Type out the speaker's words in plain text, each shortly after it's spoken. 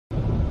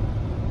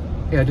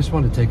Yeah, I just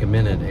want to take a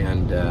minute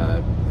and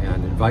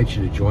invite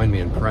you to join me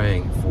in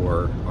praying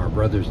for our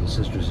brothers and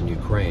sisters in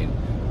Ukraine.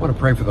 I want to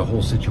pray for the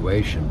whole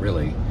situation,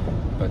 really,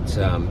 but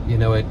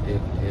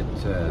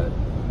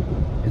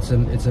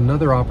it's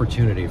another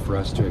opportunity for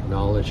us to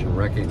acknowledge and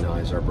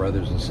recognize our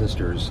brothers and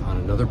sisters on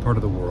another part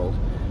of the world,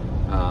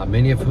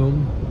 many of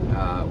whom,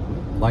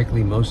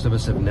 likely most of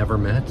us, have never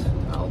met.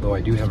 Although I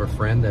do have a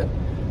friend that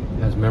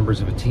has members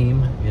of a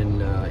team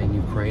in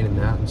Ukraine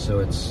and so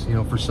it's,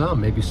 for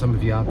some, maybe some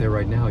of you out there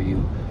right now,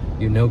 you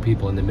know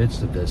people in the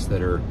midst of this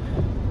that are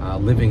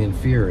living in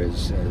fear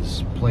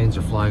as planes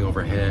are flying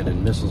overhead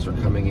and missiles are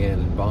coming in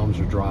and bombs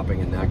are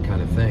dropping and that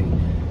kind of thing.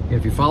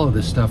 If you follow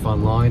this stuff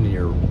online and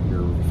you're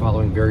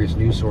following various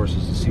news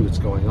sources to see what's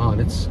going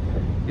on, it's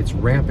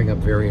ramping up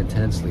very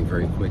intensely,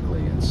 very quickly,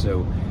 and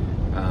so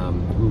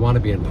we want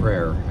to be in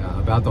prayer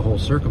about the whole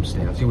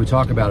circumstance. We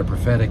talk about it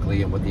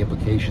prophetically and what the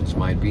implications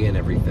might be and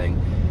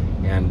everything,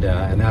 and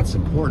that's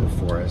important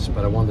for us.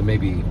 But I wanted to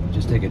maybe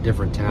just take a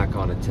different tack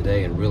on it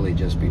today and really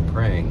just be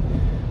praying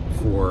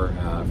for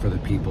the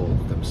people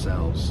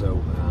themselves.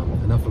 So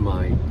enough of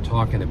my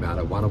talking about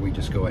it. Why don't we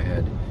just go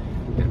ahead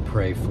and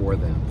pray for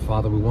them?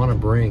 Father, we want to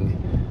bring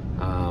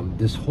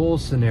this whole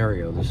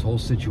scenario, this whole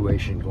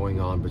situation going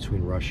on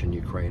between Russia and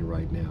Ukraine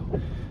right now.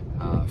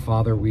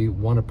 Father, we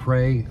want to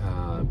pray,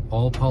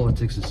 all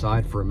politics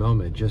aside for a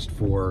moment, just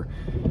for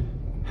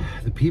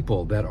the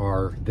people that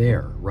are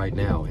there right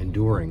now,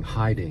 enduring,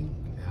 hiding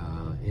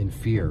in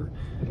fear.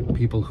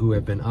 People who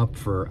have been up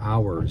for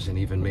hours and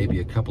even maybe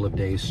a couple of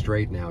days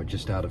straight now,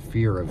 just out of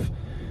fear of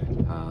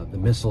the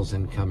missiles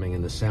incoming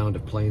and the sound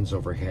of planes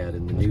overhead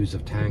and the news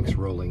of tanks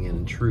rolling in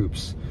and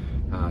troops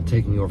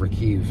taking over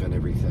Kyiv and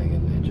everything.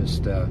 And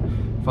just,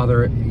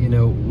 Father,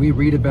 we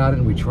read about it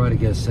and we try to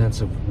get a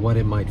sense of what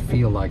it might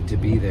feel like to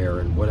be there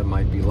and what it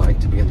might be like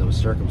to be in those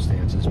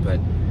circumstances. But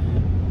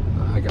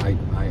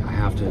I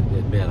have to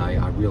admit,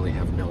 I really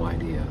have no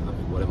idea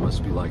of what it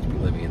must be like to be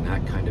living in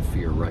that kind of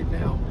fear right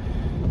now.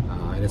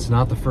 And it's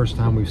not the first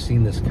time we've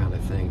seen this kind of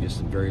thing,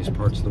 just in various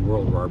parts of the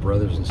world where our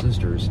brothers and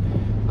sisters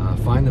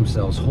find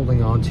themselves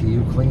holding on to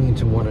you, clinging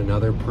to one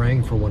another,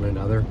 praying for one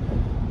another.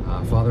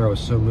 Father, I was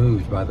so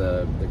moved by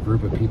the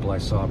group of people I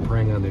saw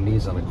praying on their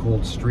knees on a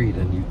cold street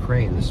in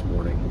Ukraine this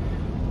morning.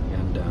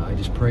 And I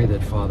just pray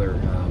that, Father,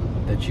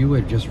 that you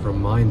would just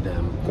remind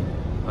them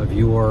of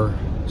your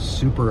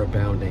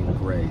superabounding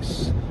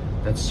grace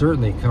that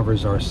certainly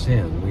covers our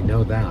sin. We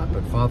know that.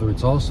 But, Father,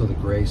 it's also the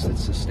grace that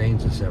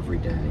sustains us every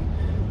day.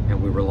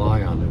 And we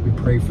rely on it. We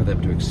pray for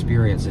them to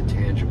experience it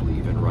tangibly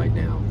even right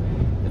now.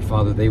 That,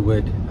 Father, they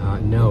would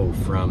know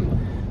from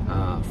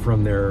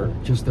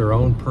their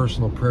own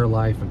personal prayer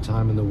life and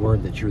time in the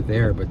Word that you're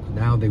there, but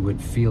now they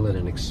would feel it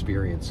and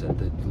experience it,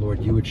 that,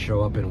 Lord, you would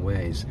show up in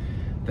ways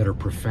that are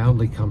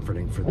profoundly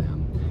comforting for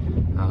them.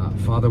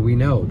 Father, we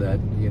know that,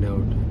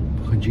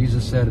 when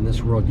Jesus said, in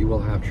this world you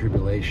will have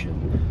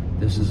tribulation,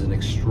 this is an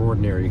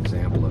extraordinary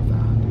example of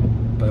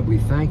that. But we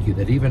thank you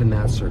that even in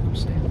that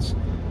circumstance,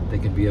 they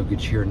can be of good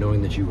cheer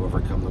knowing that you've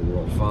overcome the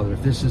world. Father,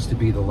 if this is to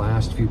be the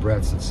last few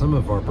breaths that some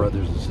of our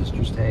brothers and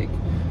sisters take,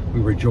 we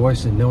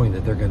rejoice in knowing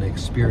that they're going to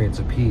experience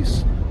a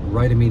peace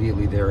right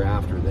immediately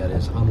thereafter that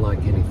is unlike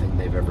anything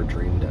they've ever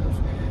dreamed of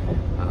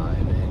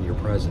in your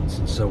presence.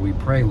 And so we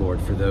pray,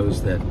 Lord, for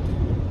those that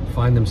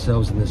find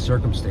themselves in this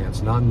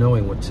circumstance, not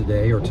knowing what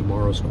today or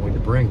tomorrow is going to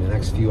bring, the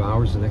next few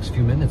hours, the next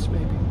few minutes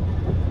maybe.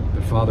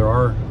 But Father,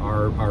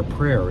 our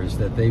prayer is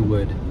that they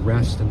would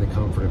rest in the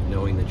comfort of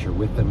knowing that you're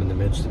with them in the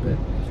midst of it.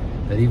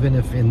 That even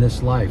if in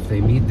this life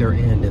they meet their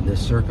end in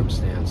this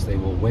circumstance, they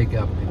will wake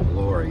up in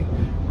glory,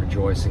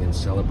 rejoicing and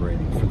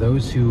celebrating. For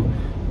those who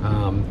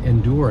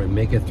endure and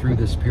make it through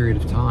this period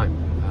of time,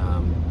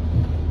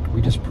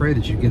 we just pray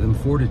that you give them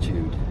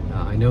fortitude.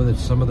 I know that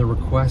some of the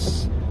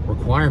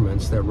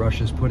requirements that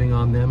Russia's putting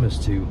on them is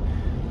to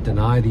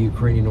deny the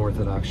Ukrainian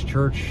Orthodox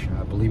Church,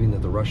 believing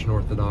that the Russian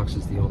Orthodox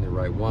is the only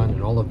right one,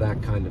 and all of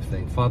that kind of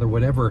thing. Father,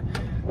 whatever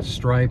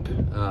stripe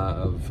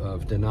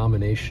of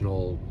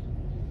denominational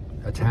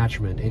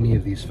attachment any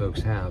of these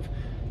folks have,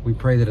 we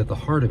pray that at the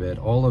heart of it,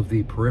 all of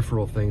the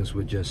peripheral things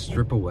would just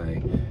strip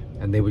away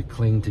and they would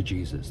cling to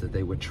Jesus, that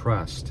they would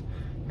trust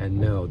and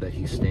know that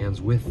he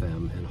stands with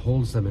them and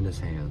holds them in his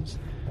hands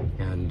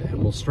and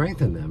will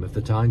strengthen them if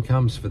the time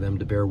comes for them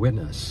to bear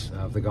witness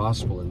of the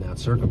gospel in that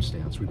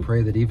circumstance. We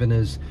pray that even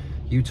as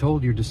you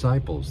told your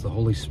disciples, the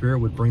Holy Spirit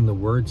would bring the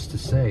words to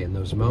say in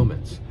those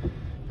moments.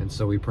 And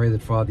so we pray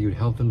that, Father, you would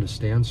help them to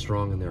stand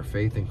strong in their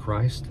faith in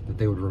Christ, that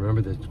they would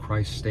remember that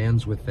Christ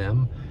stands with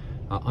them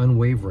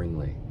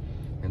unwaveringly.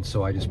 And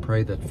so I just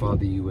pray that,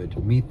 Father, you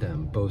would meet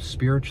them both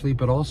spiritually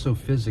but also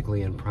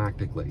physically and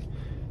practically.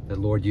 That,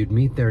 Lord, you'd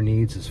meet their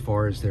needs as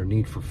far as their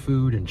need for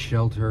food and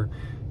shelter,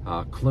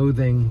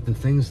 clothing, the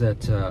things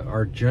that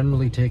are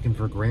generally taken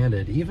for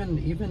granted, even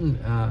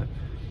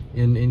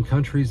in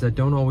countries that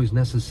don't always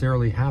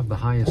necessarily have the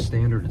highest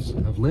standards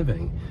of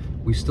living.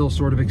 We still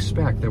sort of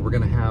expect that we're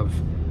going to have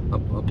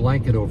a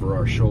blanket over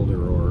our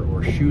shoulder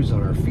or shoes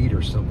on our feet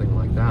or something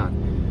like that.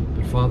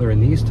 But Father, in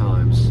these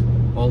times,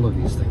 all of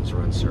these things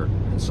are uncertain.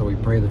 And so we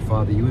pray that,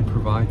 Father, you would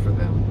provide for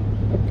them.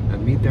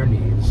 and meet their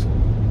needs,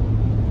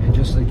 and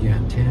just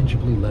again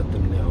tangibly let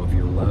them know of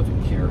your love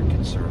and care and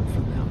concern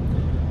for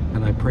them.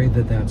 And I pray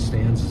that that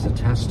stands as a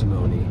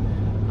testimony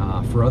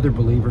for other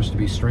believers to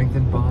be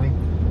strengthened by,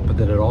 but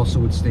that it also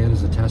would stand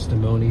as a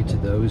testimony to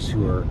those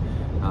who are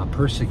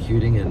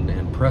persecuting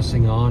and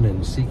pressing on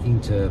and seeking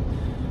to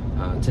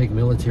take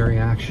military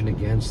action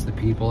against the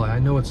people. I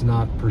know it's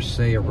not per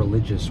se a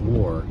religious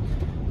war,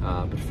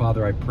 but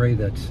Father, I pray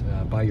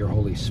that by your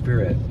Holy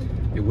Spirit,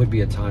 it would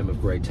be a time of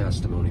great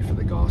testimony for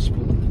the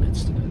gospel in the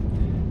midst of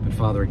it. But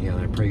Father, again,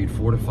 I pray you'd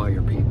fortify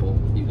your people,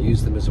 you'd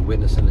use them as a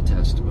witness and a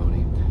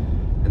testimony,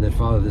 and that,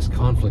 Father, this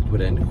conflict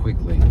would end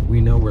quickly.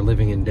 We know we're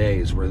living in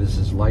days where this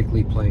is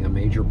likely playing a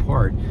major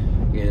part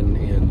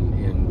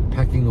in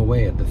pecking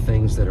away at the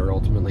things that are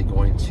ultimately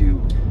going to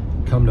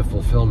come to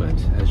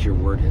fulfillment, as your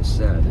word has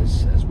said,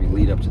 as we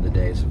lead up to the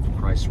days of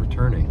Christ's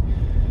returning.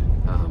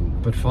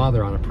 But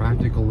Father, on a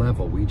practical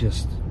level, we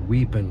just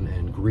weep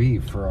and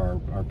grieve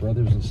for our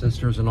brothers and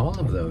sisters and all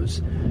of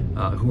those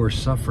who are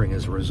suffering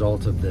as a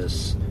result of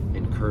this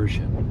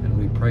incursion. And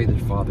we pray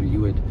that, Father, you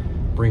would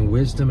bring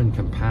wisdom and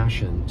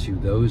compassion to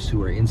those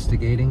who are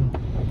instigating,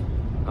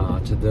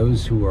 to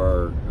those who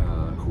are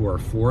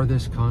for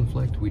this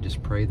conflict. We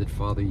just pray that,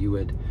 Father, you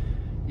would,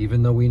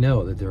 even though we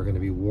know that there are going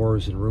to be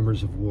wars and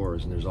rumors of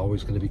wars, and there's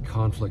always going to be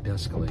conflict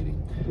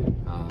escalating,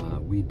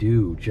 we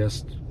do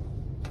just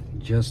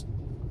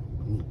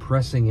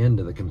pressing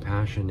into the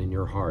compassion in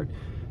your heart,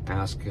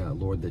 ask,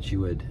 Lord, that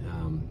you would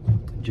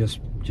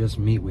just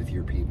meet with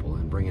your people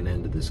and bring an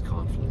end to this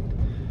conflict.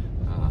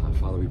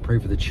 Father, we pray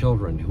for the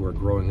children who are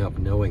growing up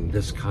knowing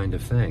this kind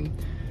of thing.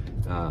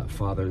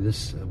 Father,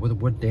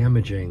 what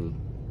damaging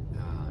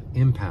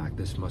impact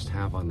this must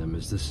have on them,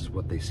 as this is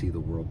what they see the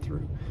world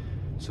through.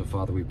 So,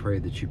 Father, we pray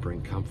that you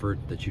bring comfort,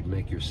 that you'd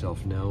make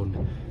yourself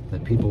known,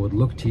 that people would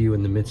look to you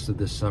in the midst of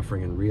this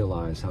suffering and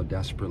realize how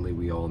desperately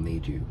we all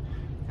need you.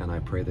 And I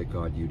pray that,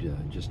 God, you'd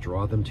just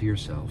draw them to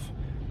yourself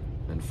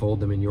and fold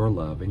them in your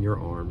love, in your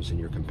arms, in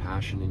your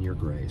compassion, in your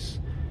grace.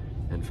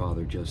 And,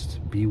 Father,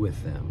 just be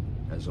with them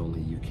as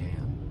only you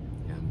can.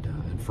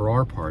 And for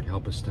our part,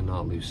 help us to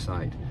not lose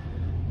sight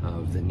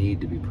of the need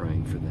to be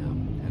praying for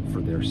them and for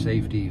their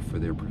safety, for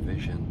their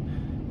provision,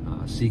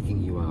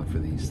 seeking you out for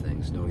these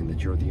things, knowing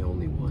that you're the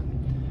only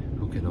one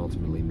who can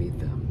ultimately meet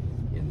them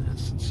in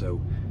this. And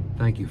so,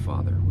 thank you,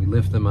 Father. We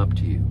lift them up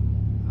to you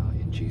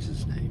in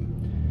Jesus'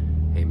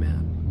 name.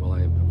 Amen. Well,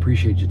 I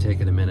appreciate you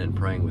taking a minute and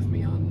praying with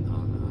me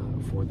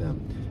for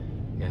them.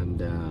 And,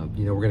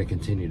 we're going to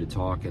continue to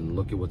talk and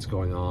look at what's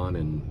going on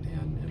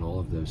and all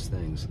of those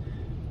things.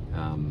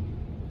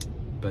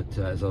 But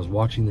as I was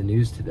watching the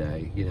news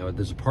today,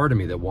 there's a part of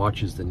me that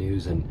watches the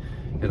news, and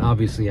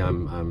obviously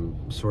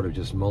I'm sort of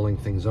just mulling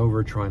things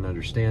over, trying to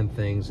understand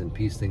things and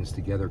piece things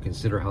together,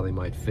 consider how they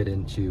might fit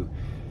into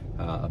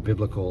a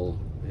biblical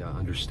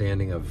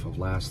understanding of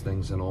last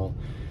things and all.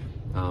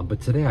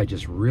 But today I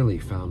just really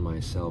found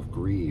myself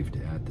grieved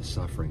at the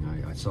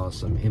suffering. I saw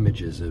some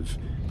images of,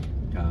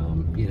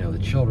 the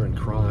children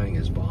crying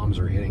as bombs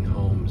are hitting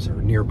homes or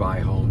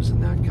nearby homes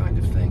and that kind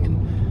of thing.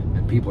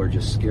 And people are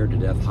just scared to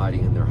death,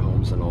 hiding in their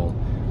homes and all.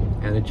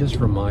 And it just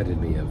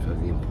reminded me of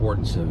the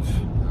importance of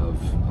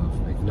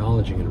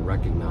acknowledging and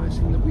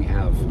recognizing that we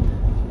have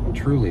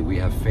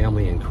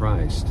family in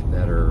Christ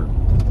that are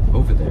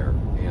over there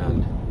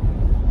and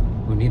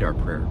who need our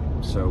prayer.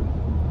 So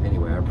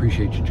anyway, I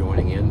appreciate you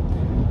joining in,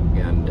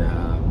 and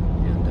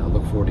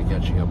look forward to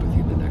catching up with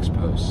you the next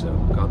post. So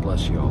God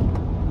bless you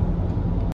all.